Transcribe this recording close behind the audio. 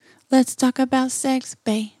Let's talk about sex,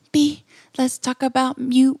 baby. Let's talk about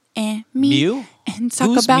you and me. Mew? And talk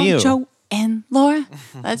Who's about Mew? Joe and Laura.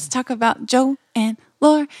 Let's talk about Joe and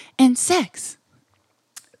Laura and sex.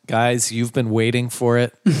 Guys, you've been waiting for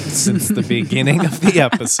it since the beginning of the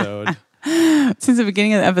episode. Since the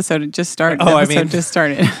beginning of the episode, it just started. Just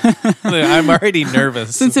started. I'm already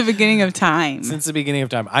nervous. Since the beginning of time. Since the beginning of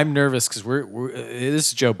time. I'm nervous because this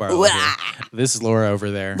is Joe Barlow here. This is Laura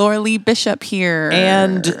over there. Laura Lee Bishop here.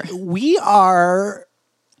 And we are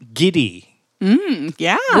giddy.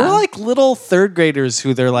 Yeah. We're like little third graders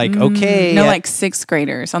who they're like, okay. No, like sixth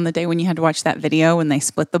graders on the day when you had to watch that video when they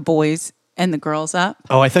split the boys and the girls up.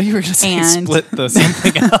 Oh, I thought you were going to say split the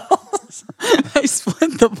something else. They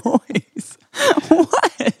split the boys.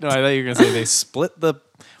 What? No, I thought you were going to say they split the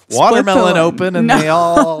watermelon open and they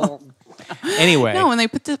all... Anyway. No, when they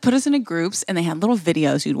put us into groups and they had little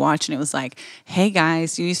videos you'd watch and it was like, hey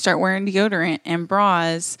guys, you start wearing deodorant and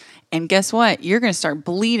bras and guess what? You're going to start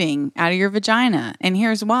bleeding out of your vagina. And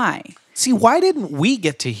here's why. See, why didn't we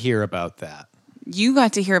get to hear about that? You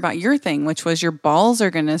got to hear about your thing, which was your balls are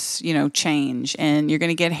going to, change and you're going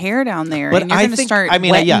to get hair down there But and you're going to start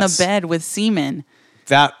wetting the bed with semen.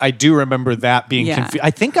 That I do remember that being confused. I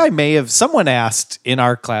think I may have, someone asked in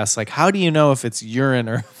our class, like, how do you know if it's urine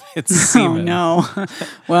or if it's semen? Oh, no.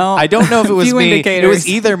 Well, I don't know if it was me. Indicators. It was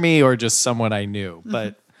either me or just someone I knew.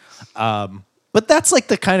 But that's like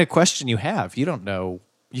the kind of question you have. You don't know.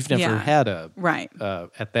 You've never had at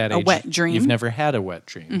that age. A wet dream. You've never had a wet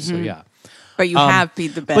dream. Mm-hmm. So yeah. But you have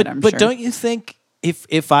peed the bed, I'm sure. But sure. don't you think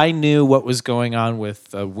if I knew what was going on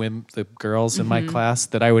with the girls in my class,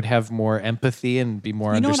 that I would have more empathy and be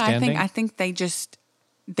more understanding? What I think? I think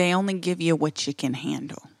they only give you what you can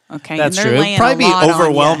handle. Okay, that's true. It'd probably be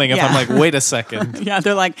overwhelming if I'm like, wait a second. Yeah,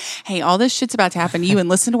 they're like, hey, all this shit's about to happen to you, and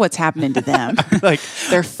listen to what's happening to them. Like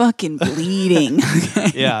they're fucking bleeding.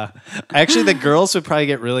 Yeah, actually, the girls would probably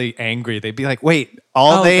get really angry. They'd be like, wait,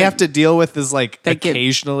 they have to deal with is like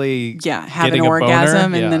occasionally, have an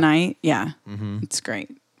orgasm in the night. Yeah, It's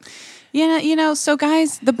great. Yeah, so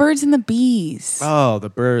guys, the birds and the bees. Oh, the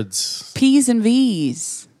birds. P's and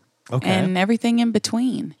V's. Okay. And everything in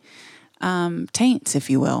between. Taints,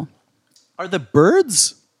 if you will. Are the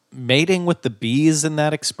birds mating with the bees in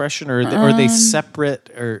that expression, or are they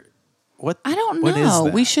separate, or what? I don't know. What is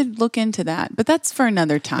that? We should look into that, but that's for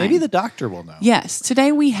another time. Maybe the doctor will know. Yes.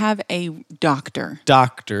 Today we have a doctor.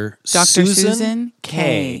 Dr. Susan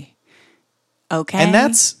K. Okay. And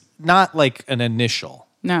that's not like an initial.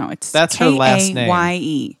 No, that's her last name.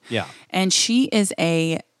 K-A-Y-E. Yeah. And she is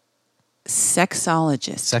a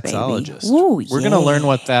sexologist. Sexologist. Baby. Ooh, We're going to learn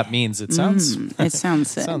what that means. It sounds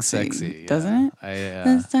sexy. Sounds sexy, doesn't it?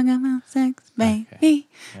 Let's talk about sex, baby. Okay.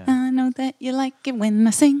 Yeah. I know that you like it when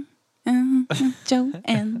I sing. Joe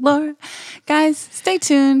and Laura. Guys, stay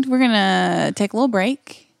tuned. We're going to take a little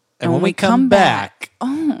break. And when we come back,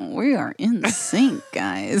 we are in sync,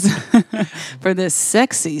 guys, for this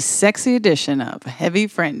sexy, sexy edition of Heavy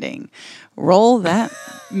Friending. Roll that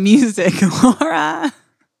music, Laura.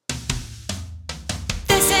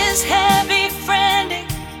 This is Heavy Friending.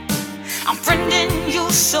 I'm friending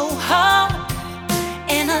you so hard.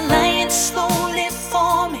 An alliance slowly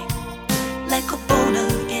forming like a boner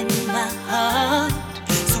in my heart.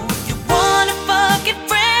 So if you wanna fucking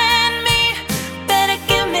friend me, better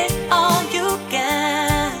give me all you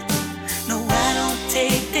got. No, I don't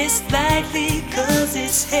take this lightly, cause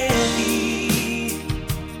it's heavy.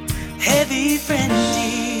 Heavy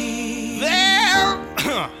Friending.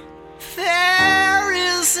 There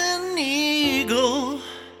is an eagle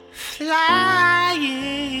flying.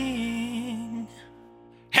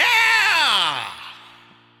 Yeah!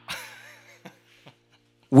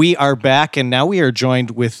 We are back, and now we are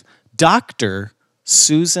joined with Dr.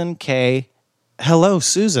 Susan K. Hello,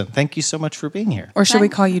 Susan. Thank you so much for being here. Or should we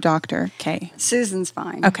call you Dr. K? Susan's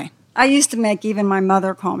fine. Okay. I used to make even my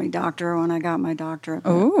mother call me doctor when I got my doctorate.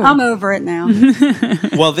 Ooh. I'm over it now.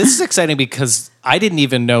 Well, this is exciting because I didn't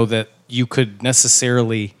even know that you could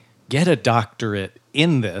necessarily get a doctorate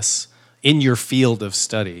in your field of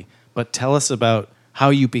study. But tell us about how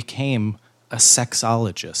you became a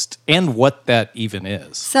sexologist and what that even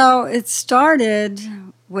is. So it started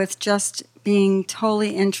with just being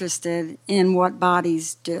totally interested in what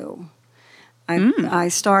bodies do. I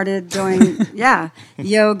started doing,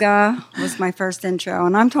 yoga was my first intro.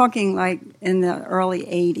 And I'm talking like in the early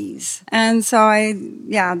 80s. And so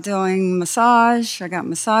doing massage. I got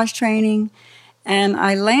massage training. And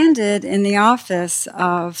I landed in the office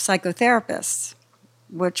of psychotherapists,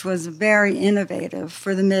 which was very innovative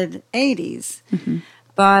for the mid-'80s. Mm-hmm.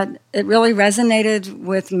 But it really resonated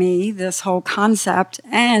with me, this whole concept,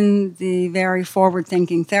 and the very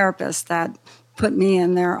forward-thinking therapist that put me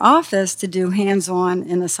in their office to do hands-on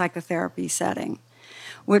in a psychotherapy setting,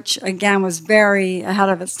 which, again, was very ahead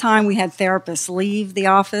of its time. We had therapists leave the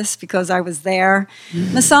office because I was there.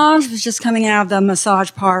 Massage was just coming out of the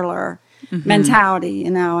massage parlor mentality,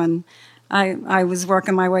 and I was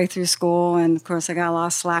working my way through school, and, of course, I got a lot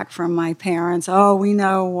of slack from my parents. Oh, we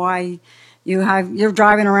know why you're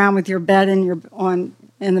driving around with your bed in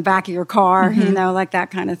the back of your car, like that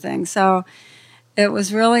kind of thing. So it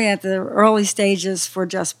was really at the early stages for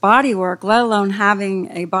just body work, let alone having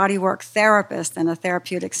a body work therapist in a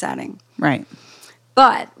therapeutic setting. Right.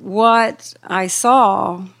 But what I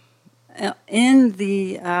saw in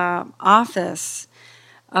the office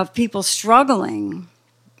of people struggling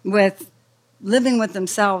with living with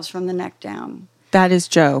themselves from the neck down. That is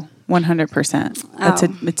Joe,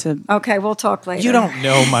 100%. It's a. Okay, we'll talk later. You don't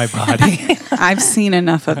know my body. I've seen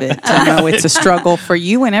enough of it to know it's a struggle for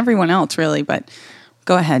you and everyone else, really. But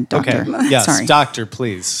go ahead, doctor. Okay. Yes, Sorry. doctor,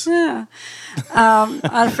 please. Yeah.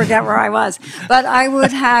 I forget where I was. But I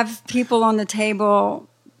would have people on the table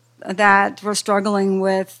that were struggling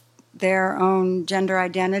with their own gender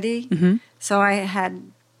identity. So I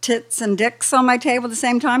had tits and dicks on my table at the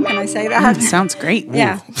same time. Can I say that? Sounds great.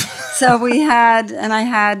 Yeah. So I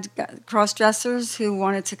had cross-dressers who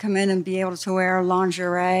wanted to come in and be able to wear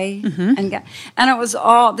lingerie. And it was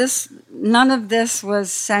all this, none of this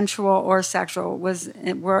was sensual or sexual.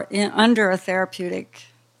 We're under a therapeutic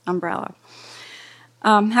umbrella.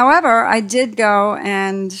 However, I did go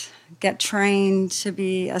and get trained to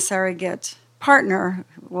be a surrogate partner,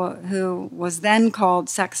 who was then called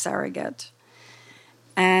sex surrogate,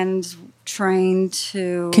 and trained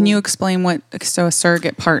to... Can you explain a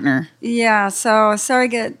surrogate partner? Yeah, so a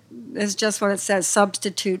surrogate is just what it says,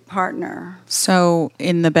 substitute partner. So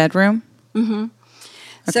in the bedroom? Okay.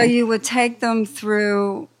 So you would take them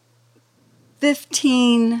through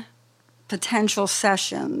 15 potential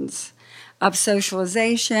sessions of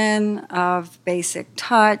socialization, of basic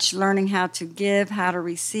touch, learning how to give, how to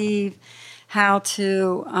receive, how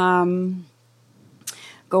to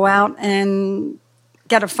go out and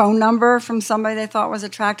get a phone number from somebody they thought was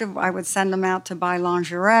attractive. I would send them out to buy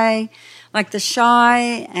lingerie, like the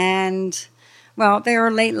shy and, well, they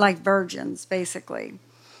were late life virgins, basically.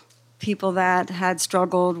 People that had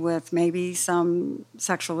struggled with maybe some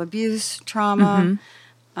sexual abuse, trauma,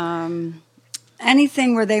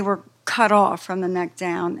 anything where they were cut off from the neck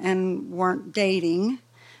down and weren't dating,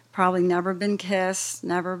 probably never been kissed,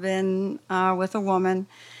 never been with a woman.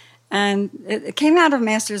 And it came out of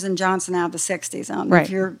Masters and Johnson out of the 60s. I don't know if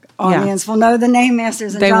your audience will know the name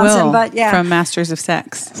Masters and Johnson. They will, but yeah. From Masters of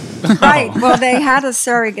Sex. Right. Well, they had a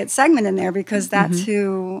surrogate segment in there because that's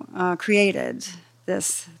who created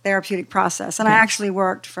this therapeutic process. And I actually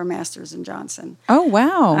worked for Masters and Johnson. Oh,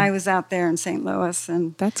 wow. I was out there in St. Louis.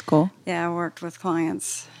 And that's cool. Yeah, I worked with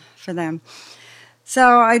clients for them.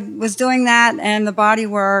 So I was doing that and the body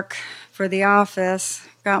work for the office,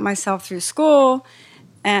 got myself through school.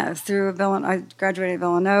 I graduated at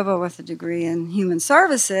Villanova with a degree in human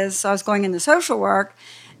services, so I was going into social work,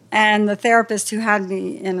 and the therapist who had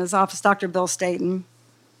me in his office, Dr. Bill Staten,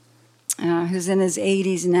 who's in his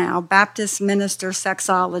 80s now, Baptist minister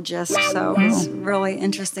sexologist, so it's really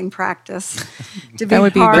interesting practice to be that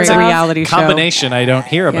would be a part great of. reality show. Combination I don't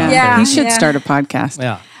hear about. Yeah. He should start a podcast.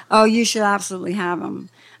 Yeah. Oh, you should absolutely have him.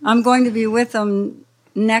 I'm going to be with him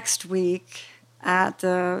next week at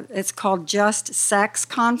it's called Just Sex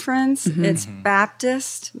Conference. It's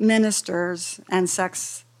Baptist ministers and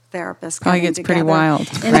sex therapists. Probably gets pretty wild.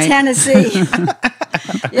 In Tennessee.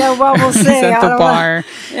 Yeah, well, we'll see. He's at the bar,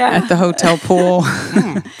 Yeah. at the hotel pool.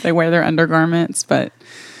 They wear their undergarments, but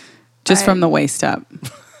just from the waist up.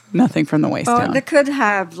 Nothing from the waist down. They could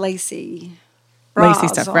have lacy bras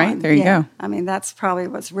stuff, on. right? There you go. I mean, that's probably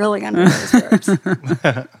what's really under those ribs.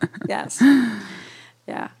 Yes.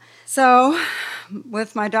 Yeah. So,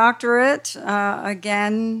 with my doctorate,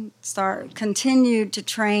 again, continued to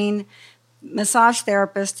train massage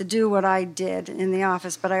therapists to do what I did in the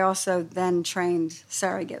office, but I also then trained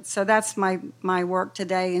surrogates. So that's my work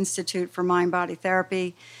today, Institute for Mind-Body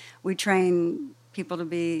Therapy. We train people to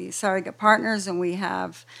be surrogate partners, and we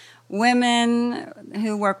have women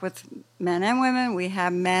who work with men and women. We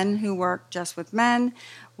have men who work just with men.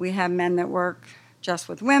 We have men that work just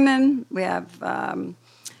with women. We have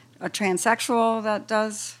a transsexual that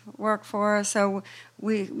does work for us. So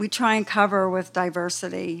we try and cover with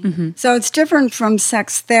diversity. So it's different from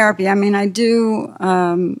sex therapy. I mean, I do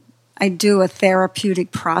a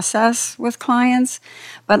therapeutic process with clients,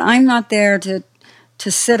 but I'm not there to to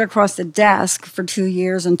sit across the desk for 2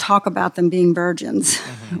 years and talk about them being virgins,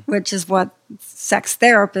 which is what sex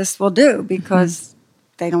therapists will do because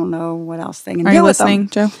they don't know what else they can Are do you with them. listening,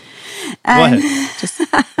 Joe? Go And ahead. Just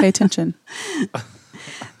pay attention.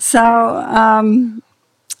 so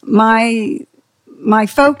my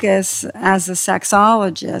focus as a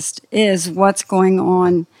sexologist is what's going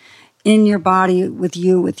on in your body with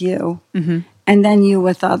you, and then you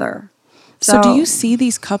with other. So do you see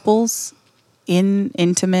these couples in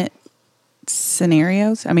intimate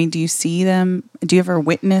scenarios? I mean, do you see them? Do you ever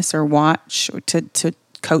witness or watch or to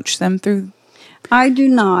coach them through? I do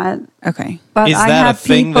not, Okay. but Is I that a have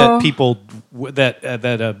thing people. that people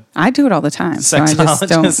that I do it all the time. So I just don't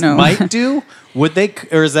sexologists know. might do? Would they,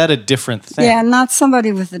 or is that a different thing? Yeah, not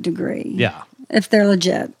somebody with a degree. Yeah. If they're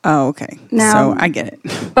legit. Oh, okay. Now- so I get it.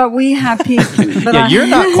 But we have people. But Yeah, you're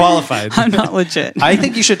not qualified. I'm not legit. I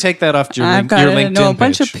think you should take that off your, I've got your to LinkedIn know a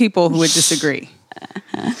bunch page. of people who would disagree.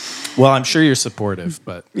 Well, I'm sure you're supportive,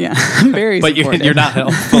 but Yeah, I'm very but supportive. you're not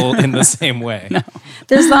helpful in the same way. No.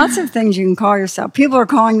 There's lots of things you can call yourself. People are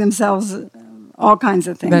calling themselves all kinds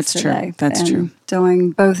of things That's true. today. That's and true.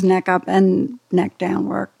 Doing both neck up and neck down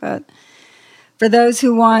work. But for those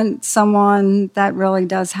who want someone that really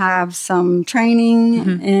does have some training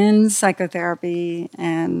Mm-hmm. in psychotherapy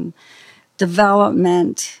and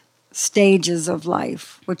development stages of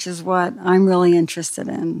life, which is what I'm really interested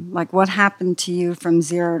in. Like what happened to you from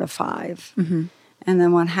 0 to 5. Mm-hmm. And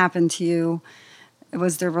then what happened to you,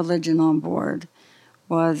 was there religion on board?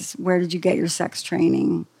 Was where did you get your sex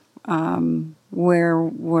training? Where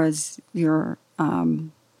was your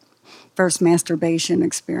first masturbation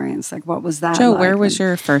experience? Like what was that Joe, like? where was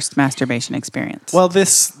your first masturbation experience? Well,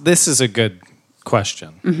 this is a good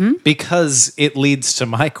question Mm-hmm. because it leads to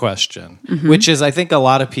my question, which is I think a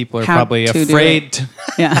lot of people are How probably to do afraid it. to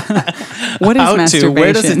Yeah. What is how masturbation? to,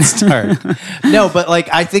 where does it start? No, but like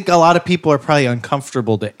I think a lot of people are probably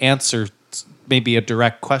uncomfortable to answer maybe a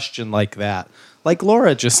direct question like that. Like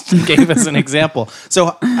Laura just gave us an example.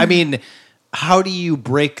 So, I mean, how do you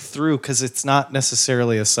break through? Because it's not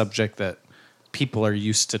necessarily a subject that people are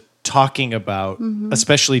used to talking about,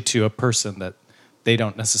 especially to a person that they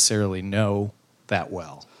don't necessarily know that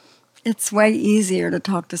well. It's way easier to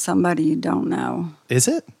talk to somebody you don't know. Is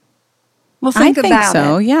it? Well, I think think about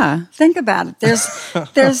so. it. Yeah. Think about it.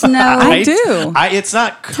 There's no. I do. It's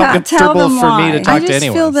not Tell comfortable them for me to why. talk I to just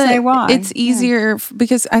anyone. feel that Say why. it's easier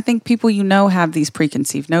because I think people have these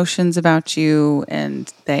preconceived notions about you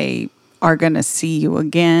and they are going to see you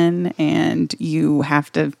again and you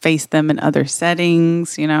have to face them in other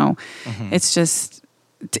settings, It's just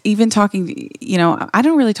even talking, I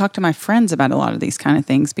don't really talk to my friends about a lot of these kind of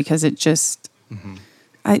things because it just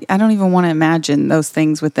I don't even want to imagine those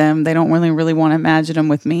things with them. They don't really want to imagine them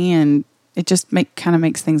with me and it just kind of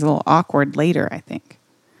makes things a little awkward later, I think.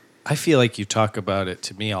 I feel like you talk about it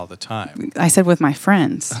to me all the time. I said with my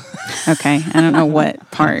friends. Okay. I don't know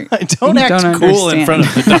what part. Don't you act cool in understand. front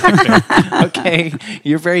of the doctor. Okay?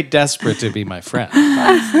 You're very desperate to be my friend.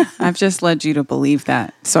 I've just led you to believe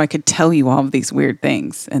that so I could tell you all of these weird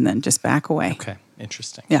things and then just back away. Okay.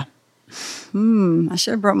 Interesting. Yeah. I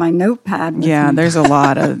should have brought my notepad with Yeah. me. There's a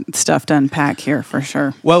lot of stuff to unpack here for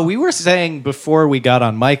sure. Well, we were saying before we got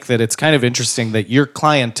on mic that it's kind of interesting that your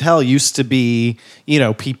clientele used to be,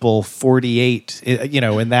 people 48,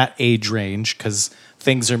 in that age range because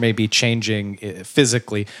things are maybe changing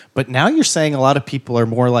physically. But now you're saying a lot of people are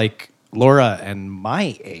more like Laura and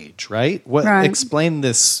my age, right? Right. Explain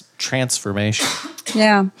this transformation.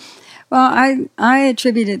 Yeah. Well, I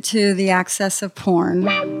attribute it to the access of porn.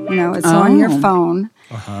 It's on your phone.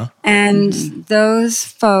 And those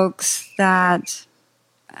folks that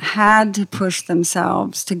had to push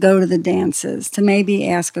themselves to go to the dances, to maybe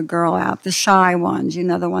ask a girl out, the shy ones,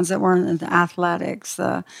 the ones that weren't into athletics,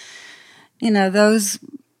 those.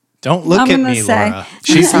 Don't look I'm at gonna me, say- Laura.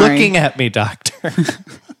 She's Sorry. looking at me, doctor.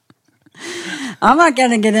 I'm not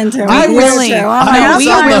going to get into it. I with you really, two. I we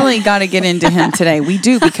also- really got to get into him today. We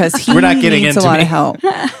do because he We're not getting needs into a lot me. of help.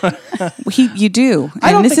 You do,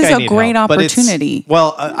 I don't and this think is I a need great help, but it's- opportunity.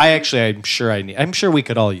 Well, I'm sure we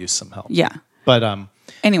could all use some help. Yeah. But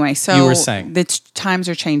Anyway, so You were saying. the times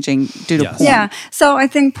are changing due to Yes. porn. Yeah. So I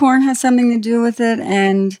think porn has something to do with it.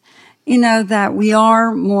 And, that we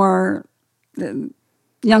are more,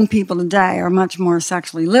 young people today are much more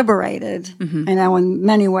sexually liberated. In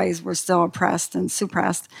many ways we're still oppressed and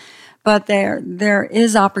suppressed. But there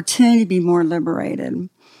is opportunity to be more liberated.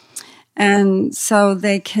 And so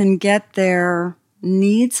they can get their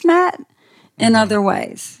needs met in other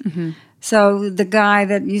ways. So the guy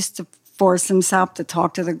that used to force himself to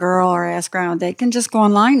talk to the girl or ask her out on a date can just go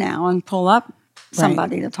online now and pull up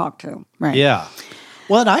somebody to talk to. Right. yeah.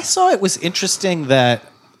 Well, and I saw it was interesting that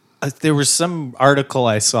there was some article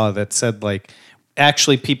I saw that said like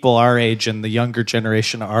actually people our age and the younger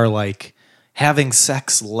generation are like having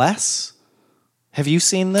sex less. Have you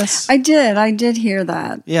seen this? I did hear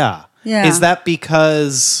that. Yeah. Yeah. Is that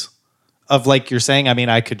because of like you're saying? I mean,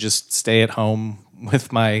 I could just stay at home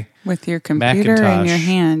with my With your computer in Macintosh. your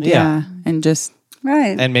hand, Yeah. and just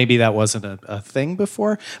Right. and maybe that wasn't a thing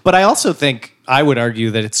before. But I also think I would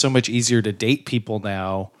argue that it's so much easier to date people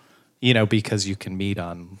now, because you can meet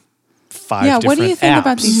on 5 different What do you think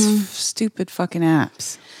about apps. these stupid fucking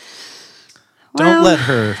apps? Don't Well, let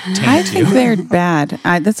her taint I you. think they're bad.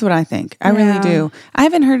 That's what I think. I really Yeah. do. I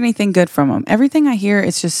haven't heard anything good from them. Everything I hear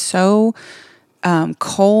is just so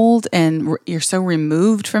cold, and you're so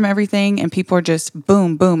removed from everything, and people are just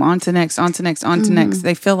boom, boom, on to next, on to next, on to next.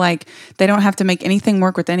 They feel like they don't have to make anything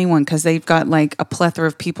work with anyone because they've got like a plethora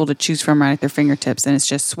of people to choose from right at their fingertips, and it's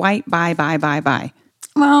just swipe, bye, bye, bye, bye.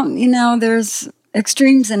 Well, there's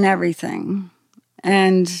extremes in everything,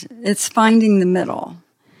 and it's finding the middle.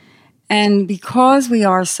 And because we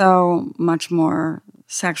are so much more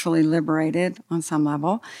sexually liberated on some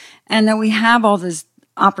level, and that we have all this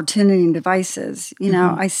opportunity and devices,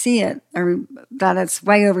 I see it that it's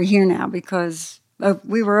way over here now because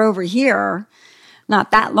we were over here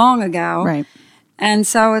not that long ago. Right. And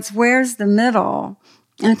so it's where's the middle?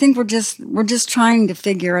 And I think we're just trying to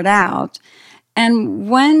figure it out. And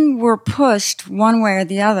when we're pushed one way or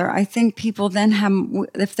the other, I think people then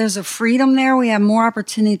if there's a freedom there, we have more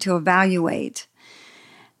opportunity to evaluate.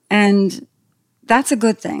 And that's a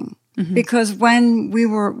good thing. Because when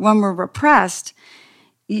we're repressed,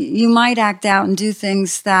 you might act out and do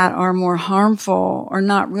things that are more harmful or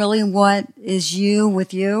not really what is you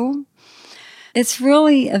with you. It's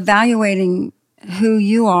really evaluating who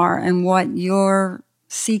you are and what you're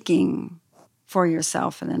seeking for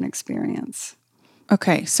yourself in an experience.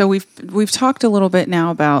 Okay, so we've talked a little bit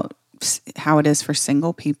now about how it is for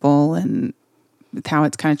single people and how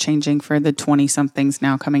it's kind of changing for the 20-somethings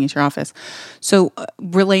now coming into your office. So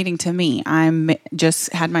relating to me, I'm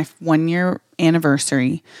just had my 1-year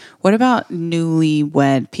anniversary. What about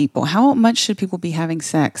newlywed people? How much should people be having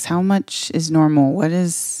sex? How much is normal? What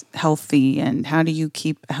is healthy? And how do you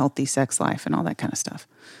keep a healthy sex life and all that kind of stuff?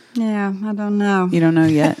 Yeah, I don't know. You don't know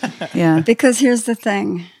yet? Yeah. Because here's the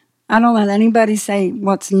thing. I don't let anybody say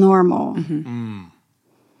what's normal.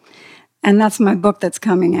 And that's my book that's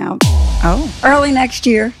coming out Oh. early next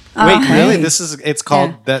year. Wait, really? Okay. It's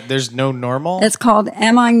called that there's no normal? It's called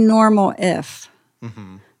Am I Normal If?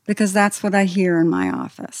 Because that's what I hear in my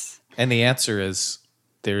office. And the answer is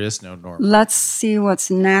there is no normal. Let's see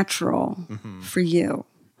what's natural for you.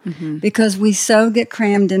 Because we so get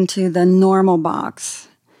crammed into the normal box,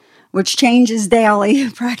 which changes daily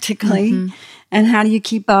practically. And how do you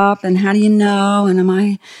keep up? And how do you know? And am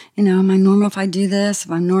I normal if I do this?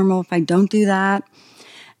 Am I normal if I don't do that?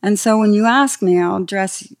 And so when you ask me, I'll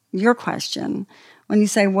address your question. When you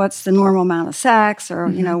say what's the normal amount of sex, or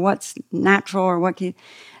what's natural, or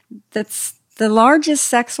that's the largest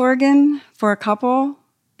sex organ for a couple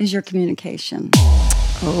is your communication.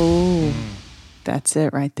 Oh, that's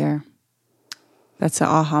it right there. That's an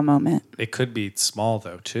aha moment. It could be small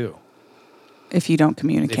though too. If you don't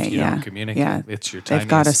communicate, If you don't communicate, it's your They've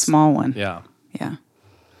got a tiniest- small one. Yeah. Yeah.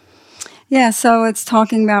 Yeah, so it's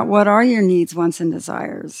talking about what are your needs, wants, and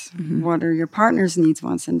desires? What are your partner's needs,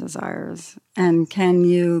 wants, and desires? And can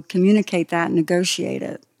you communicate that and negotiate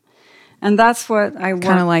it? And that's what I work.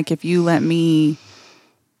 Kind of like if you let me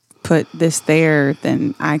put this there,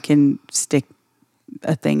 then I can stick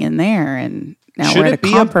a thing in there, and now Should we're at it a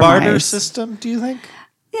be compromise. a barter system, do you think?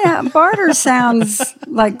 Yeah, barter sounds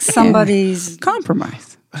like somebody's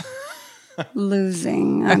Compromise.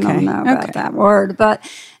 losing. I Okay, don't know about okay. that word, but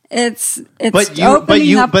it's But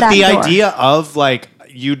opening up that the door. idea of like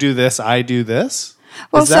you do this, I do this.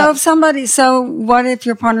 Well, is that- what if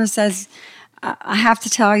your partner says, I have to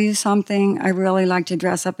tell you something. I really like to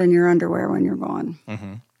dress up in your underwear when you're gone.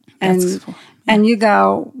 And you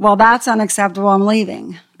go, well, that's unacceptable. I'm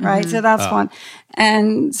leaving. Right. So that's one.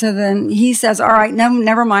 And so then he says, all right, no,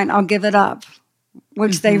 never mind. I'll give it up,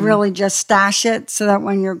 which they really just stash it so that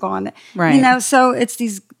when you're gone, Right. so it's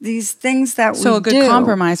these things that So we a good do.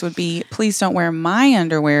 compromise would be, please don't wear my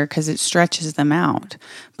underwear because it stretches them out.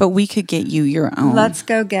 But we could get you your own. Let's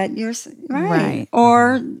go get yours. Right.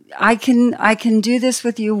 Or I can do this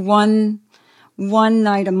with you one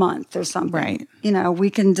night a month or something. Right. We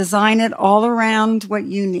can design it all around what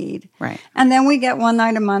you need. Right. And then we get one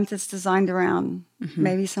night a month that's designed around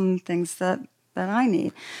maybe some things that I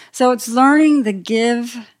need. So it's learning the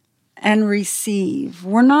give and receive.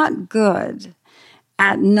 We're not good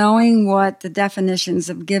at knowing what the definitions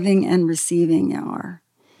of giving and receiving are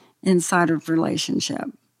inside of relationship.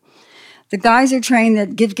 The guys are trained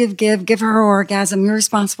that give her orgasm, you're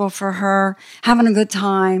responsible for her having a good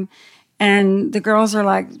time. And the girls are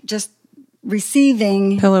like just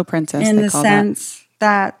receiving. Pillow princess, in they the call sense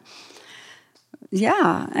that,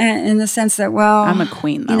 in the sense that, well, I'm a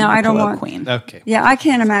queen, though. I don't pillow want queen. Okay. Yeah, I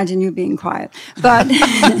can't imagine you being quiet, but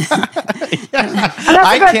that's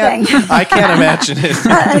I a good can't. thing. I can't imagine it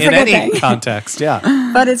That's a in good any thing. context.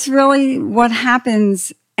 Yeah. But it's really what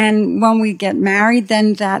happens. And when we get married,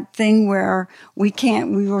 then that thing where we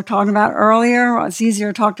were talking about earlier, it's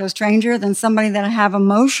easier to talk to a stranger than somebody that I have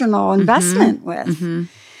emotional investment with. Mm-hmm.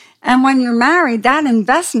 And when you're married, that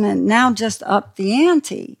investment now just upped the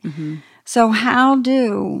ante. Mm-hmm. So how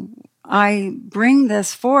do I bring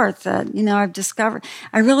this forth that, I've discovered?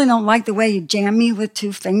 I really don't like the way you jam me with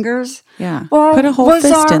 2 fingers. Yeah. Well, put a whole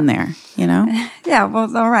fist in there, Yeah,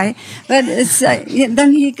 well, all right. But it's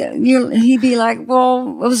then he'd be like, well,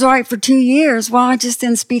 it was all right for 2 years. Well, I just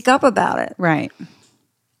didn't speak up about it. Right.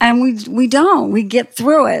 And we don't. We get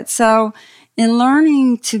through it. So in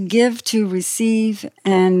learning to give to receive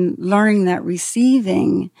and learning that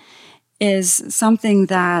receiving is something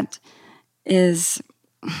that it's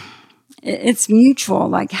mutual.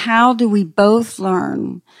 Like, how do we both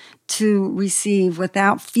learn to receive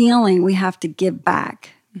without feeling we have to give back?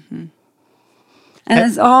 Mm-hmm. And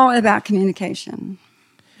it's all about communication.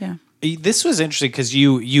 Yeah. This was interesting because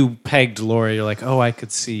you pegged Laura. You're like, oh, I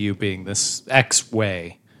could see you being this X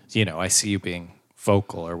way. I see you being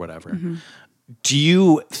vocal or whatever. Mm-hmm. Do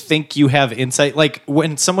you think you have insight? Like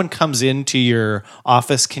when someone comes into your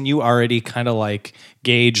office, can you already kind of like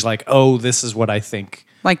gauge like, oh, this is what I think?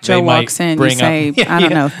 Like Joe walks in, you say, I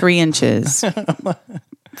don't know, 3 inches,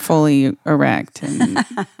 fully erect. And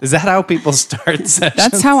is that how people start sessions?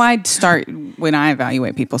 that's how I start when I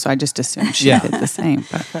evaluate people. So I just assume she did the same.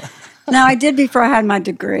 But. No, I did before I had my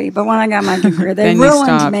degree, but when I got my degree, they Then you ruined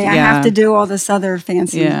stopped, me. I have to do all this other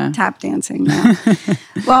fancy tap dancing now.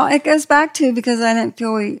 Well, it goes back to, because I didn't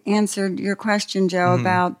feel we answered your question, Joe,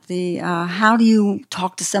 about the how do you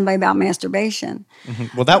talk to somebody about masturbation?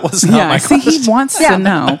 Mm-hmm. Well, that was not my question. See, he wants to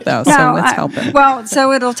know, though, so let's help him. Well,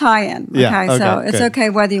 so it'll tie in. Yeah, Okay, so it's good. Okay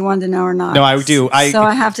whether you want to know or not. No, I do. So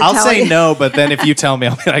I have to I'll tell say you. no, but then if you tell me,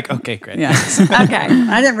 I'll be like, okay, great. Yeah. Okay,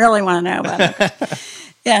 I didn't really want to know about it.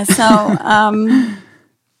 Yeah, so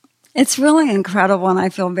it's really incredible, and I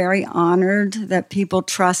feel very honored that people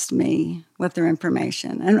trust me with their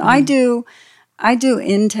information. And I do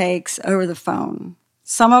intakes over the phone.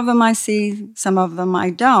 Some of them I see, some of them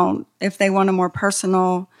I don't. If they want a more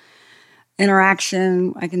personal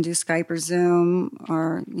interaction, I can do Skype or Zoom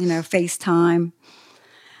or, FaceTime.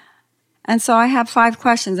 And so I have 5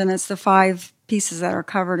 questions, and it's the 5 pieces that are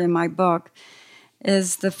covered in my book.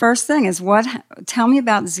 Is the first thing is tell me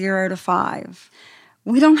about 0 to 5.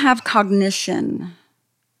 We don't have cognition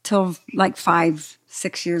till like 5,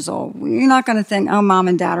 6 years old. You're not going to think, oh, mom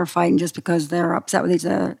and dad are fighting just because they're upset with each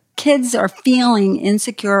other. Kids are feeling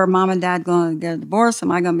insecure. Mom and dad going to get a divorce.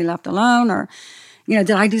 Am I going to be left alone? Or,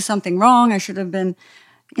 did I do something wrong? I should have been,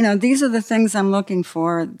 these are the things I'm looking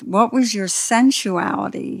for. What was your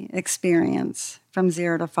sensuality experience from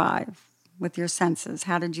 0 to 5? With your senses.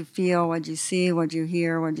 How did you feel? What did you see? What did you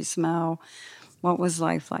hear? What did you smell? What was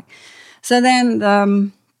life like? So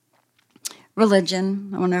then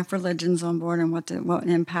religion. I want to know if religion's on board and what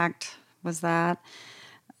impact was that.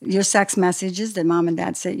 Your sex messages. Did mom and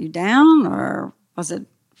dad sit you down? Or was it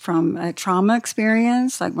from a trauma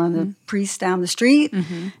experience, like one of the priests down the street?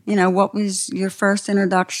 Mm-hmm. What was your first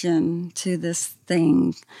introduction to this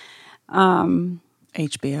thing?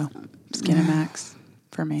 HBO. Skinamax.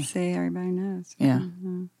 For me. See, everybody knows. Yeah.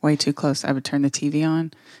 Mm-hmm. Way too close. I would turn the TV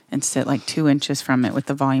on and sit like 2 inches from it with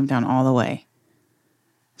the volume down all the way.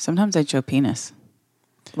 Sometimes I'd show penis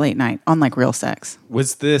late night on like Real Sex.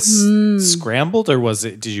 Was this scrambled or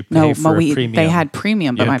did you pay for a premium? They had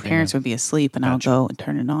premium, but my premium. parents would be asleep and I would go and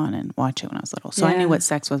turn it on and watch it when I was little. So I knew what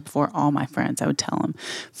sex was before all my friends. I would tell them,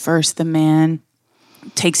 first the man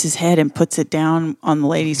takes his head and puts it down on the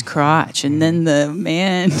lady's crotch, and then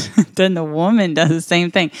then the woman does the same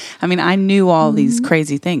thing. I mean, I knew all these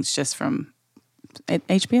crazy things just from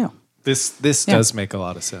HBO. This does make a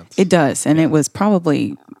lot of sense. It does, and it was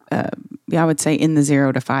probably, I would say, in the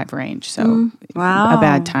 0 to 5 range. So, wow, a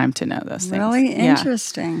bad time to know those things. Really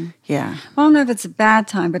interesting. Yeah. I don't know if it's a bad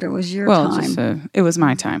time, but it was your time. It was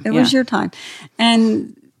my time. It was your time,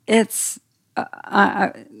 and it's.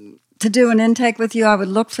 To do an intake with you, I would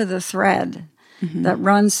look for the thread that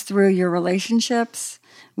runs through your relationships,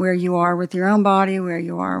 where you are with your own body, where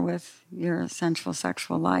you are with your sensual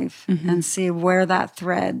sexual life, and see where that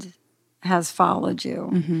thread has followed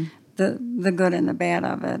you, the good and the bad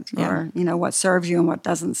of it, or what serves you and what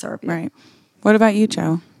doesn't serve you. Right. What about you,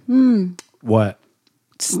 Joe? What?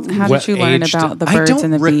 How did you learn about the birds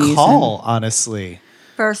and the bees? I don't recall, honestly.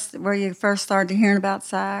 Where you first started hearing about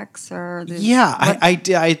sex, or I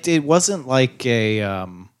did. It wasn't like a.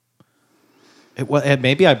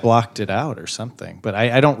 Maybe I blocked it out or something, but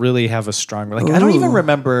I don't really have a strong. I don't even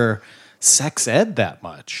remember sex ed that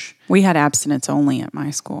much. We had abstinence only at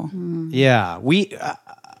my school. Yeah,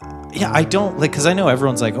 I don't because I know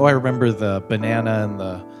everyone's like, oh, I remember the banana and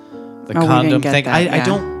the condom thing. I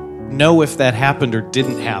don't know if that happened or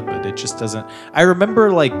didn't happen. It just doesn't. I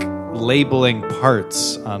remember labeling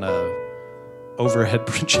parts on a overhead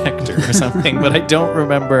projector or something, but I don't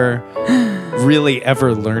remember really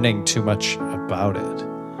ever learning too much about it.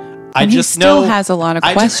 And he still has a lot of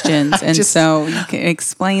questions, and so it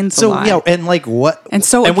explains a lot. So yeah, and what? And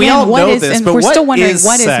so and again, we all what know is? this, And but we're still wondering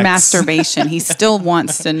what is sex? masturbation. He still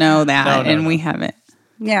wants to know that, and we haven't.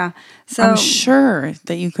 Yeah. So I'm sure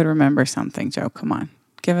that you could remember something, Joe. Come on,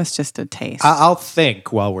 give us just a taste. I'll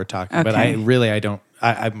think while we're talking, but Okay. I don't.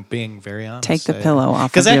 I'm being very honest. Take the pillow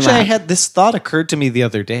off. Because of your actually, I lap. had this thought occurred to me the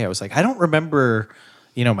other day. I was like, I don't remember,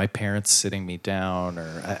 my parents sitting me down,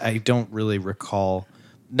 or I don't really recall.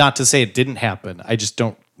 Not to say it didn't happen. I just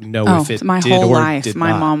don't know if it my did whole or life, did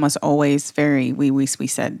my not. mom was always very. We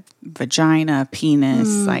said vagina, penis,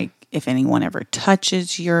 like if anyone ever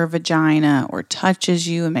touches your vagina or touches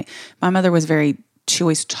you, and my mother was very. She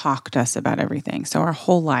always talked to us about everything. So our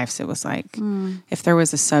whole lives, it was like if there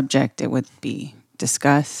was a subject, it would be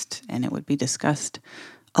discussed, and it would be discussed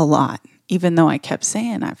a lot. Even though I kept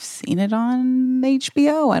saying I've seen it on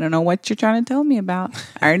HBO. I don't know what you're trying to tell me about.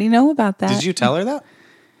 I already know about that. Did you tell her that?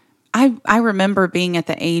 I remember being at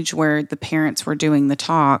the age where the parents were doing the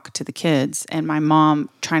talk to the kids and my mom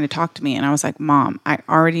trying to talk to me. And I was like, Mom, I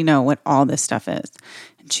already know what all this stuff is.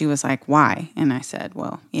 And she was like, why? And I said,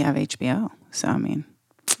 well, you have HBO. So, I mean,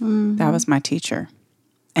 that was my teacher,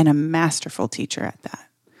 and a masterful teacher at that.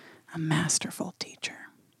 A masterful teacher.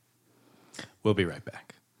 We'll be right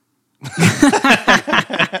back.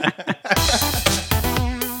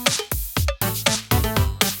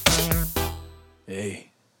 Hey.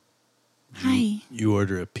 Hi. You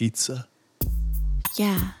order a pizza?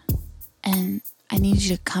 Yeah. And I need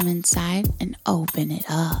you to come inside and open it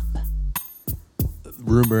up.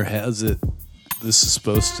 Rumor has it this is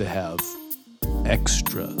supposed to have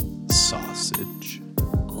extra sausage.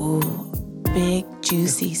 Ooh, big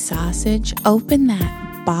juicy sausage. Open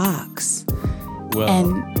that box Well,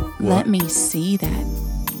 and let me see that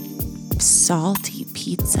salty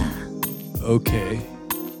pizza. okay.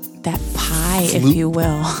 That pie, if Floop. you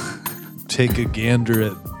will. Take a gander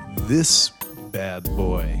at this bad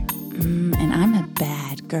boy. And I'm a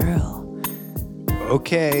bad girl.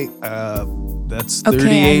 Okay, that's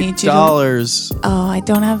Okay, I need you to- $38. Oh, I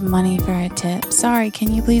don't have money for a tip. Sorry,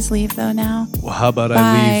 can you please leave though now? Well, how about I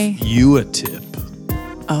Bye. leave you a tip?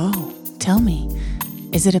 Oh, tell me.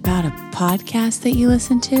 Is it about a podcast that you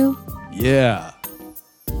listen to? Yeah.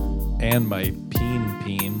 And my peen.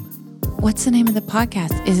 What's the name of the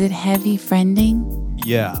podcast? Is it Heavy Friending?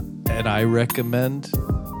 Yeah, and I recommend,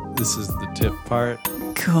 this is the tip part,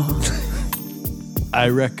 Cool. I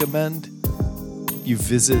recommend you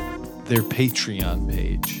visit their Patreon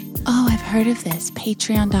page. Oh, I've heard of this.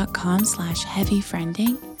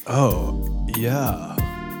 Patreon.com/heavyfriending. Oh, yeah.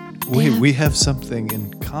 Wait, Yeah. we have something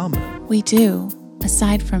in common. We do.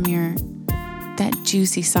 Aside from that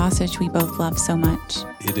juicy sausage we both love so much.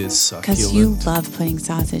 It is succulent. Because you love putting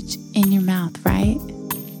sausage in your mouth, right?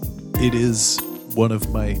 It is one of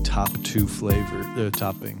my top 2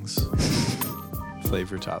 toppings.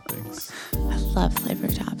 Flavor toppings. I love flavor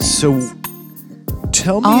toppings. So,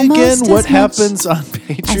 tell me Almost again as what much happens on As I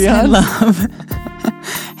Patreon. love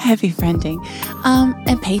heavy friending.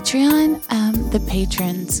 At Patreon, the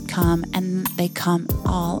patrons come and they come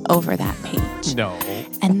all over that page. No.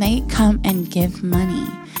 And they come and give money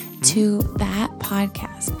to that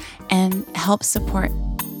podcast and help support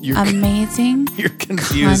amazing You're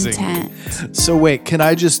confusing. content. So wait, can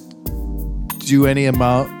I just do any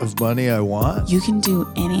amount of money I want? You can do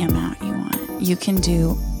any amount you want. You can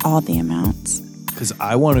do all the amounts. Because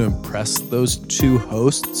I want to impress those 2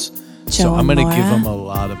 hosts. Joe So I'm and going to give Laura? them a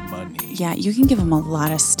lot of money. Yeah, you can give them a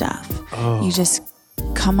lot of stuff. Oh. You just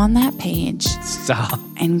come on that page Stop.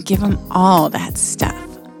 and give them all that stuff.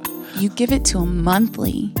 You give it to them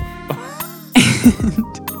monthly.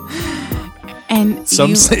 and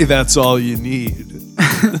Some you, say that's all you need.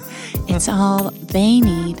 it's all they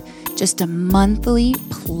need just a monthly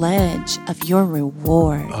pledge of your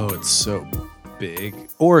reward. Oh, it's so big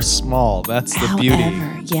or small. That's the beauty.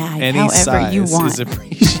 Any However size you want. is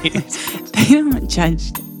appreciated. They don't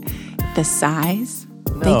judge the size.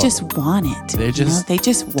 They No. just want it. They're just they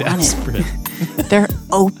just want desperate. it. They're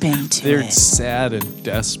open to They're it. sad and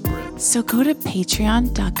desperate. So go to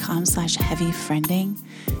patreon.com/heavyfriending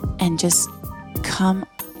and just come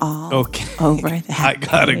all Okay. over that. I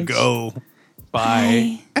gotta page. go.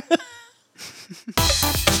 Bye. Bye.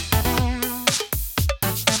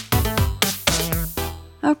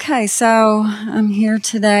 Okay, so I'm here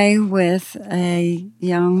today with a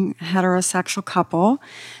young heterosexual couple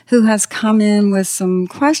who has come in with some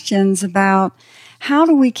questions about how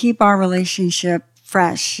do we keep our relationship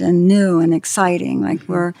fresh and new and exciting. Like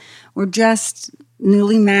we're just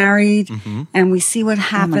newly married and we see what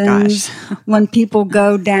happens when people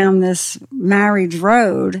go down this marriage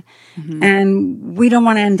road and we don't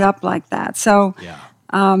want to end up like that. So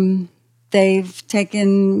they've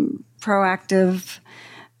taken proactive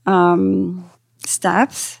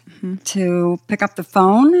steps to pick up the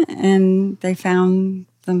phone, and they found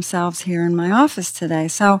themselves here in my office today.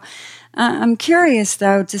 So I'm curious,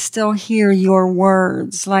 though, to still hear your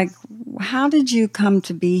words. Like, how did you come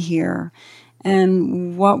to be here,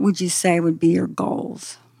 and what would you say would be your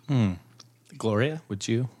goals? Gloria, would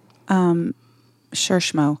you? Sure,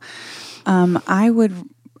 Schmo.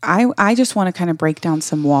 I just want to kind of break down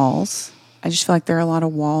some walls. I just feel like there are a lot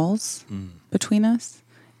of walls between us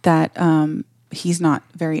that he's not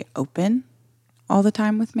very open all the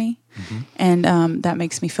time with me. And that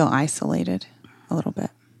makes me feel isolated a little bit.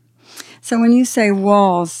 So when you say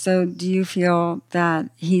walls, so do you feel that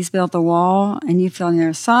he's built a wall and you feel on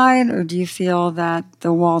your side, or do you feel that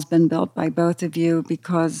the wall's been built by both of you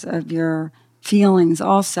because of your feelings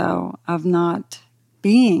also of not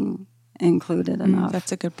being included enough?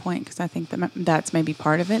 That's a good point, because I think that's maybe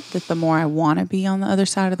part of it, that the more I want to be on the other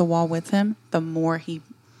side of the wall with him, the more he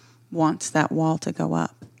wants that wall to go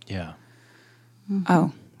up. Yeah.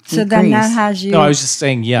 Oh, he So then that agrees. has you... No, I was just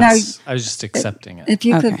saying yes. I was just accepting it. If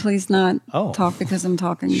you could Okay. please not Oh. talk because I'm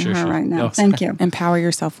talking to Sure, her sure. right now. No, Thank you. Empower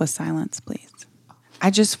yourself with silence, please.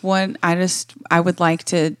 I would like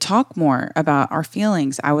to talk more about our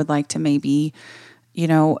feelings. I would like to maybe, in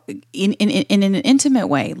an intimate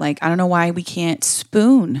way. Like, I don't know why we can't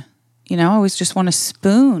spoon. I always just want to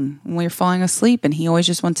spoon when we're falling asleep, and he always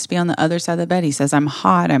just wants to be on the other side of the bed. He says, I'm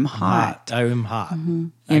hot. I am hot. I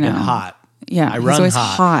You get know. hot. Yeah, I he's run always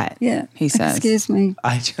hot. Yeah. he says. Excuse me.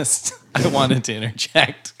 I wanted to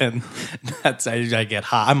interject, and I get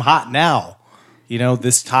hot. I'm hot now.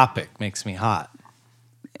 This topic makes me hot.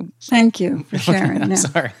 Thank you for sharing. I'm Yeah.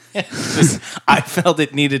 sorry. I felt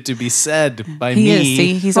it needed to be said by He me. is.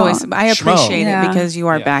 See, he's Well, always. I Schmo. appreciate Yeah. it because you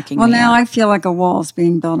are Yeah. backing Well, me now up. I feel like a wall's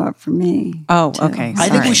being built up for me. Oh, too. okay. I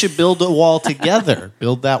think we sorry. should build a wall together.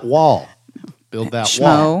 Build that wall. Build that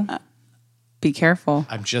wall. Schmo, be careful.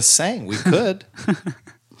 I'm just saying we could.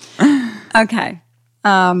 Okay.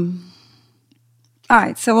 All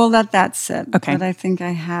right. So we'll let that sit. Okay. But I think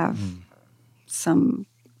I have some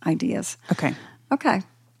ideas. Okay. Okay.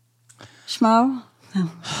 Schmo?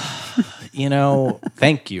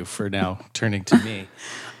 Thank you for now turning to me.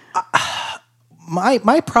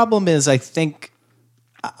 My problem is, I think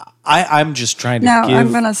I'm just trying to No, give.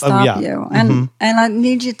 I'm going to stop yeah. you. And I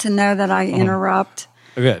need you to know that I interrupt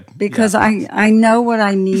Good. because I know what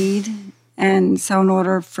I need. And so in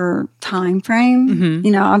order for time frame,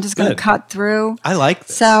 I'm just going to Good. cut through. I like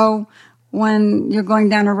this. So when you're going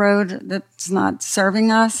down a road that's not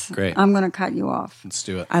serving us, Great. I'm going to cut you off. Let's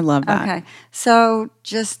do it. I love that. Okay. So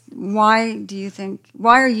just why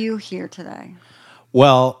are you here today?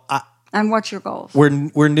 Well, And what's your goals? we're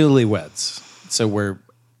newlyweds, so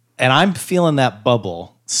and I'm feeling that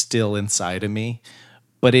bubble still inside of me,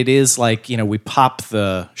 but it is like, we pop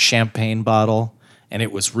the champagne bottle and it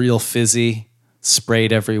was real fizzy,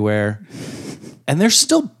 sprayed everywhere, and there's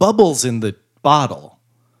still bubbles in the bottle,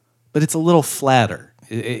 but it's a little flatter.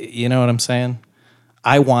 You know what I'm saying?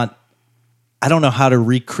 I don't know how to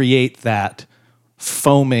recreate that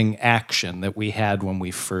foaming action that we had when we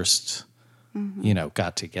first,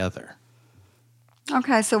 got together.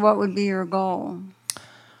 Okay. So what would be your goal?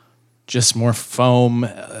 Just more foam.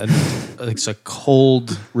 It's a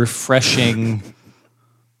cold, refreshing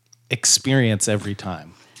experience every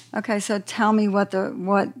time. Okay. So tell me what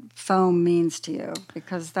foam means to you,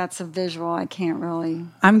 because that's a visual I can't really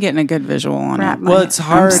I'm getting a good visual on wrap it. my Well, it's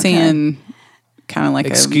hard. I'm seeing kind of like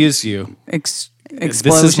Excuse you. explosion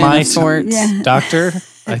This is my of sorts. Yeah. Doctor,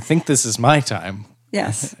 I think this is my time.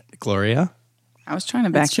 Yes. Gloria? I was trying to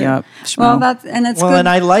back true. you up. Well, Shmo. it's Well, good. and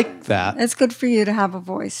I like that, It's good for you to have a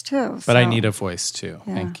voice too. but I so- need a voice too.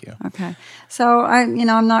 yeah. Thank you. Okay. So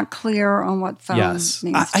I'm not clear on what phone Yes,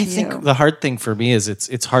 means I to think you. the hard thing for me is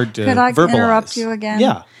it's hard to Could I verbalize. interrupt you again?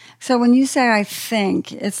 Yeah. So when you say I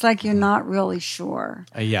think, it's like you're not really sure.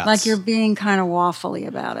 Yes. Like you're being kind of waffly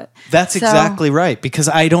about it. That's So- exactly right, because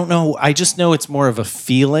I don't know. I just know it's more of a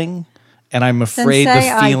feeling, and I'm Then afraid say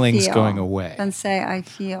the I feeling's feel. going away. Then say I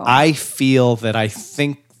feel. I feel that I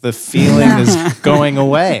think the feeling is going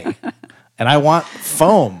away, and I want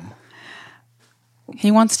foam. He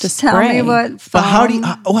wants to Tell spray. me what. But how do you?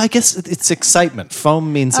 phone- Oh, I guess it's excitement.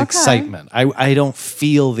 Foam means Okay. excitement. I don't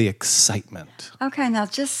feel the excitement. Okay, now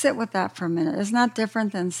just sit with that for a minute. Isn't that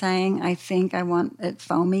different than saying I think I want it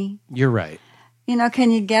foamy? You're right.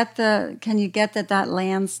 Can you get that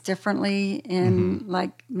lands differently in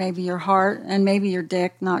like maybe your heart and maybe your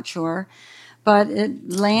dick, not sure. But it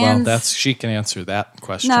Well, lands. she can answer that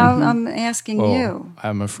question. No, I'm asking Well, you.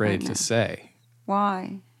 I'm afraid to say.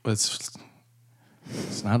 Why? It's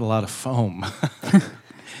not a lot of foam.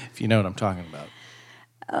 If you know what I'm talking about.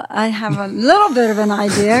 I have a little bit of an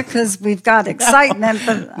idea because we've got excitement,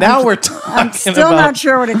 but Now we're talking I'm still about. not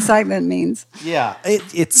sure what excitement means. Yeah,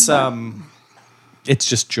 it's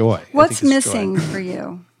just joy. I What's think it's joy. missing for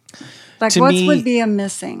you? Like, To what me- would be a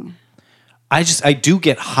missing? I do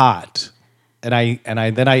get hot, and I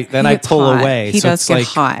then I He gets pull hot. away. He so does it's get like,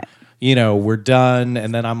 hot. We're done,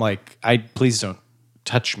 and then I'm like, please don't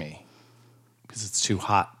touch me because it's too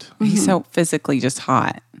hot, He's so physically just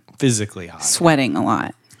hot, physically hot. sweating a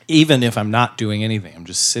lot. Even if I'm not doing anything, I'm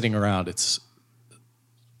just sitting around. It's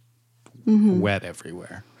wet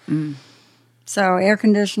everywhere. So, air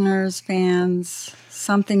conditioners, fans,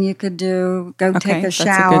 something you could do. Go take a that's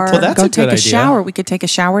shower. Well, that's Go a take good a idea. shower. We could take a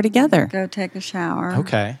shower together. Go take a shower.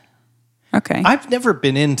 Okay, Okay. I've never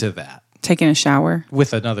been into that Taking a shower.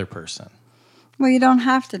 with another person. Well, you don't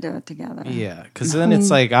have to do it together. Yeah, because then it's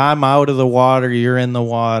like I'm out of the water, you're in the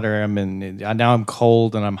water. Now I'm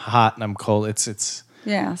cold and I'm hot and I'm cold. It's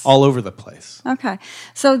Yes. all over the place. Okay.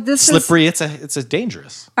 So this is Slippery. It's a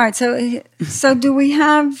dangerous. all right. So do we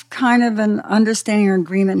have kind of an understanding or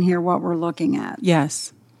agreement here what we're looking at?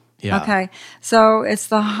 Yes. Yeah. Okay. So it's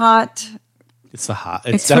the hot. It's the hot.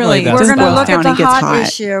 It's definitely really- that We're just going to boils look at down, the it gets hot, hot.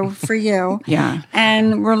 issue for you. Yeah.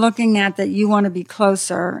 And we're looking at that you want to be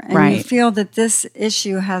closer, and you Right. feel that this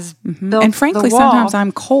issue has built And frankly, the wall. sometimes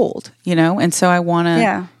I'm cold, and so I want to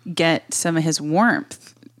Yeah. get some of his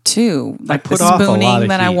warmth too, like the put off a lot spooning of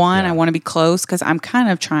that I heat, want. yeah. I want to be close because I'm kind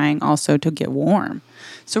of trying also to get warm.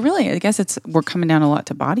 So really, I guess we're coming down a lot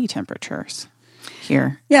to body temperatures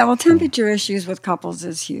here. Yeah. Well, temperature issues with couples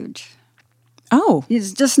is huge. Oh, You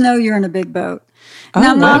just know you're in a big boat. Oh,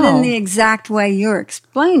 Now, not wow. in the exact way you're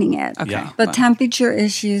explaining it. okay. Yeah. But temperature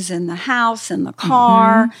issues in the house, in the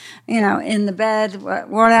car, in the bed,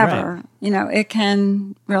 whatever, it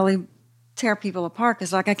can really tear people apart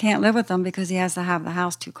because, like, I can't live with him because he has to have the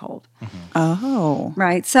house too cold. Oh,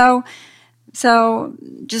 Right. So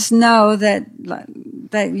just know that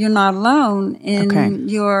you're not alone in Okay.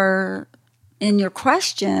 your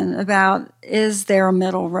question about is there a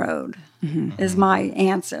middle road? Is my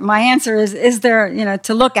answer. My answer is there,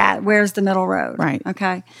 to look at where's the middle road. Right.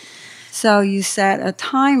 Okay. So you set a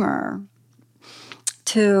timer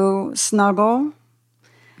to snuggle.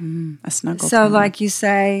 a snuggle. So time. like you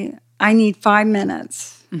say, I need 5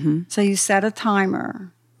 minutes. So you set a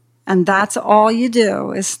timer and that's all you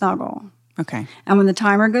do is snuggle. Okay. And when the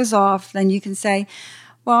timer goes off, then you can say,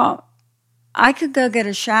 well, I could go get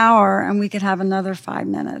a shower and we could have another 5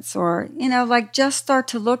 minutes. Or, just start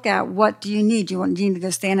to look at what do you need? Do you need to go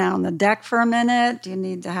stand out on the deck for a minute? Do you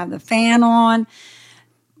need to have the fan on?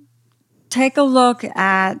 Take a look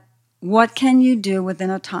at what can you do within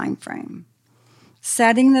a time frame.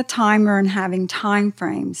 Setting the timer and having time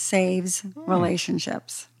frames saves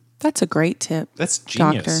relationships. That's a great tip. That's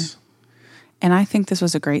Doctor. genius. And I think this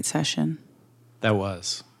was a great session. That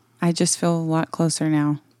was. I just feel a lot closer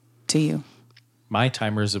now to you. My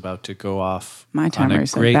timer's about to go off. My on a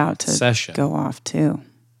timer's great about to session. go off too.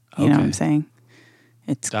 You know what I'm Okay. saying?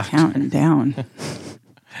 It's Doctor. counting down.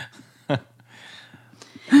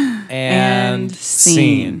 And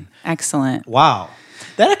scene. Excellent. Wow.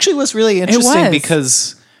 That actually was really interesting was.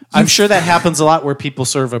 because I'm sure that happens a lot where people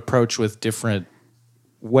sort of approach with different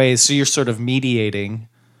ways. So you're sort of mediating,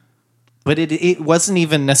 but it wasn't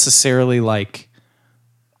even necessarily like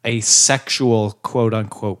a sexual quote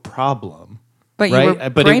unquote problem. But you Right? were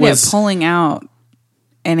But it great was- at pulling out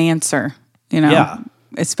an answer, Yeah.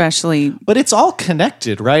 especially. But it's all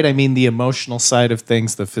connected, right? I mean, the emotional side of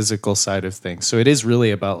things, the physical side of things. So it is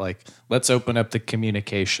really about like, let's open up the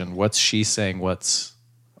communication. What's she saying? What's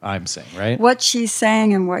I'm saying, right? What she's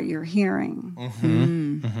saying and what you're hearing.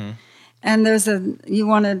 And you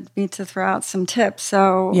wanted me to throw out some tips.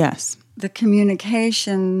 So Yes. the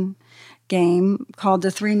communication game called the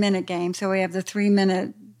 3-minute game. So we have the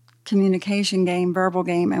 3-minute communication game, verbal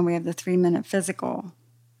game, and we have the 3-minute physical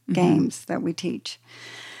games that we teach.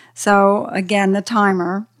 So again, the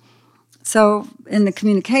timer. So in the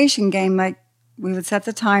communication game, like we would set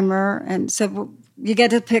the timer, and so you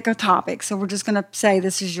get to pick a topic. So we're just going to say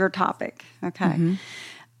this is your topic, okay?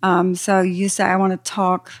 So you say, I want to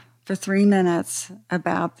talk for 3 minutes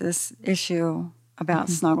about this issue about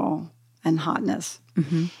snuggle and hotness.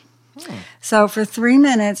 So for 3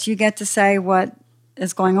 minutes, you get to say what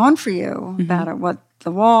is going on for you about it, what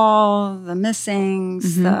the wall, the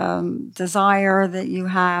missings, the desire that you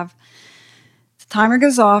have. The timer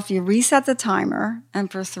goes off, you reset the timer,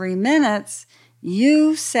 and for 3 minutes,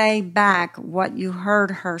 you say back what you heard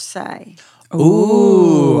her say.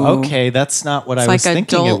 Ooh, okay. That's not what I was Like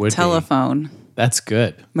thinking it adult would telephone, be. That's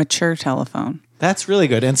good. mature telephone. That's really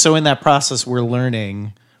good. And so in that process, we're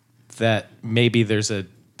learning that maybe there's a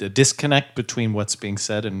disconnect between what's being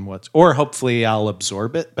said and or hopefully I'll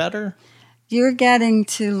absorb it better. You're getting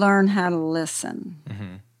to learn how to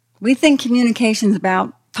listen. We think communication is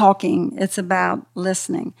about talking. It's about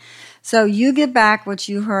listening. So you get back what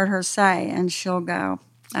you heard her say, and she'll go,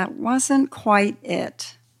 that wasn't quite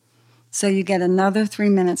it. So you get another 3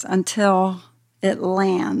 minutes until it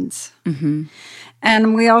lands.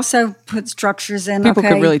 And we also put structures in. People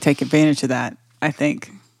could really take advantage of that, I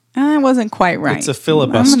think. I wasn't quite right. It's a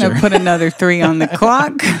filibuster. I'm going to put another 3 on the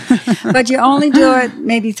clock. But you only do it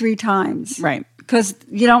maybe 3 times. Right. Because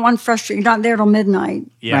you don't want to frustrate. You're not there till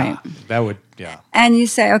midnight. Yeah, Right. that would, yeah. And you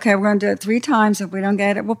say, okay, we're going to do it 3 times. If we don't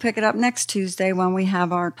get it, we'll pick it up next Tuesday when we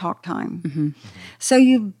have our talk time. So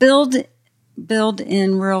you build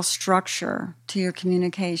in real structure to your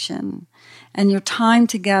communication and your time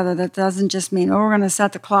together. That doesn't just mean, we're going to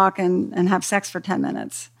set the clock and have sex for 10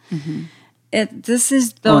 minutes. This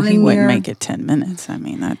is Well, building he wouldn't your... make it 10 minutes. I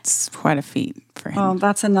mean, that's quite a feat for him. Well,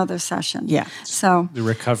 that's another session. Yeah. So The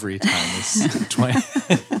recovery time is 20.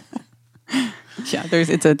 Yeah,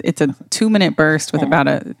 it's a 2-minute burst with about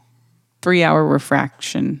a 3-hour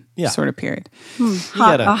refraction sort of period.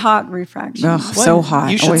 a hot refraction. Oh, so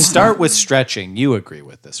hot. You should Always start hot. with stretching. You agree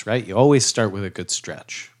with this, right? You always start with a good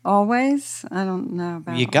stretch. Always? I don't know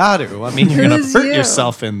about You got to. I mean, you're going to Who's hurt you?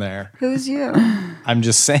 yourself in there. Who's you? I'm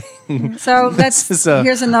just saying. So is a-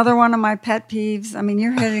 here's another one of my pet peeves. I mean,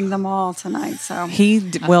 you're hitting them all tonight. So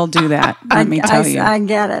He will do that. Let me tell you. I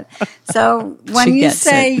get it. So when She you gets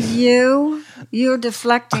say it. you're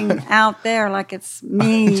deflecting out there like it's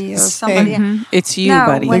me or somebody. It's you, No,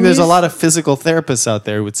 buddy. I think when there's you a lot of physical therapists out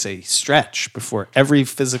there who would say stretch before every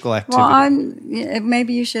physical activity. Well,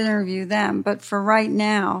 maybe you should interview them. But for right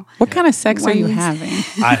now, What kind of sex are When you you- having?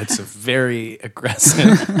 It's a very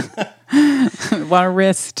aggressive. What,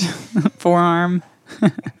 wrist, forearm?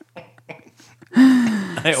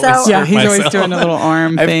 I So- always Yeah, hurt he's always myself. doing a little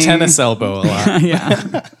arm I have thing. tennis elbow a lot.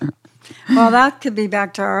 Yeah. well, that could be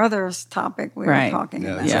back to our other topic we Right. were talking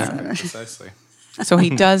about. Yeah. Precisely. So he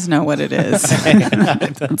does know what it is.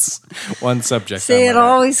 That's one subject. See, I'm it on.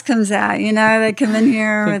 always comes out. You know, they come in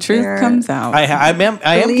here The with truth their, comes out. I am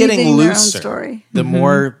believing getting their own looser. story. The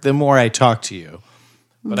more I talk to you,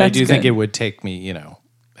 but I That's do think good. it would take me,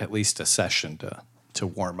 at least a session to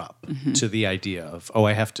warm up to the idea of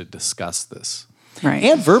I have to discuss this Right.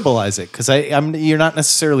 and verbalize it because you're not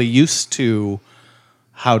necessarily used to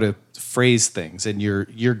how to phrase things, and you're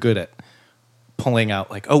good at pulling out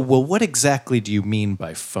like, what exactly do you mean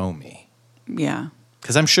by foamy? Yeah.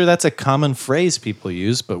 Because I'm sure that's a common phrase people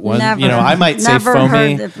use, but Never. I might say Never foamy.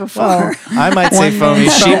 heard it before. I might say One foamy.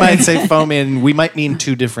 means She foamy. might say foamy, and we might mean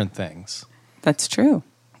 2 different things. That's true.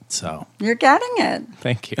 So, You're getting it.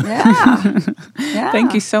 thank you. Yeah. Yeah.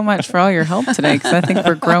 Thank you so much for all your help today because I think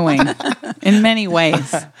we're growing in many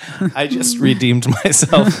ways. I just redeemed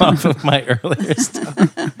myself off of my earlier stuff.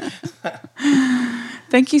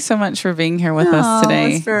 Thank you so much for being here with us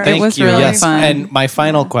today. it's very- It Thank was you. really Yes. fun. And my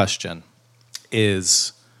final question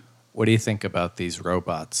is, what do you think about these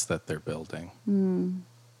robots that they're building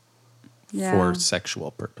Yeah. for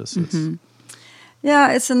sexual purposes? Yeah,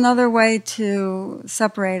 it's another way to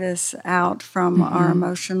separate us out from our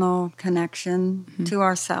emotional connection to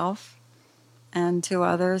ourselves and to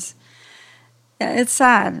others. Yeah, it's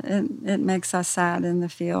sad. It makes us sad in the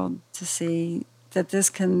field to see that this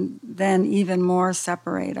can then even more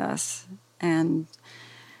separate us and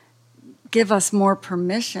give us more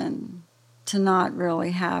permission to not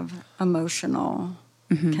really have emotional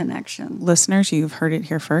connection. Listeners, you've heard it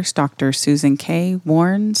here first. Dr. Susan Kay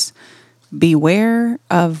warns, beware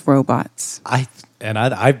of robots.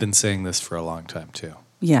 I've been saying this for a long time too.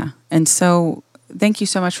 Yeah. And so thank you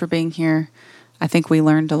so much for being here. I think we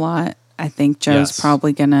learned a lot. I think Joe's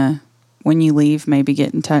probably going to, when you leave, maybe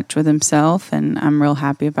get in touch with himself. And I'm real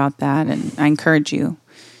happy about that. And I encourage you,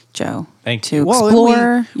 Joe, to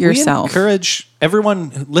explore yourself. We encourage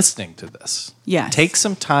everyone listening to this. Yes. Take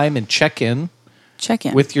some time and check in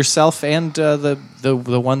with yourself and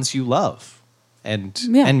the ones you love. And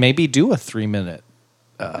maybe do a 3-minute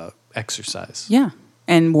exercise. Yeah.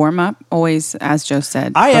 And warm up always, as Joe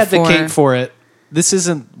said. I advocate for it. This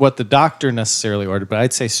isn't what the doctor necessarily ordered, but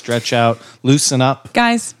I'd say stretch out, loosen up.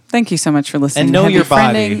 Guys, thank you so much for listening. And know your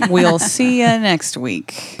body. We'll see you next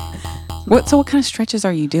week. What kind of stretches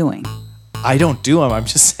are you doing? I don't do them. I'm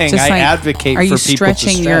just saying I advocate for people to stretch. Are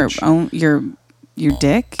you stretching your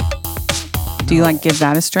dick? Do you give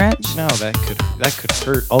that a stretch? No, that could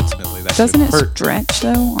hurt. Ultimately, that doesn't could hurt. It stretch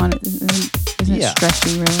though? Isn't it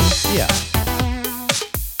stretchy really? Yeah.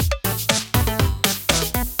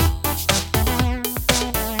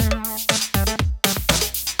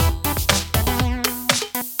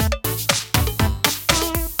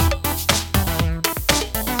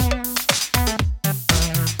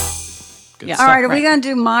 All right, are we going to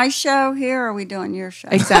do my show here or are we doing your show?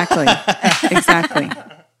 Exactly. Exactly.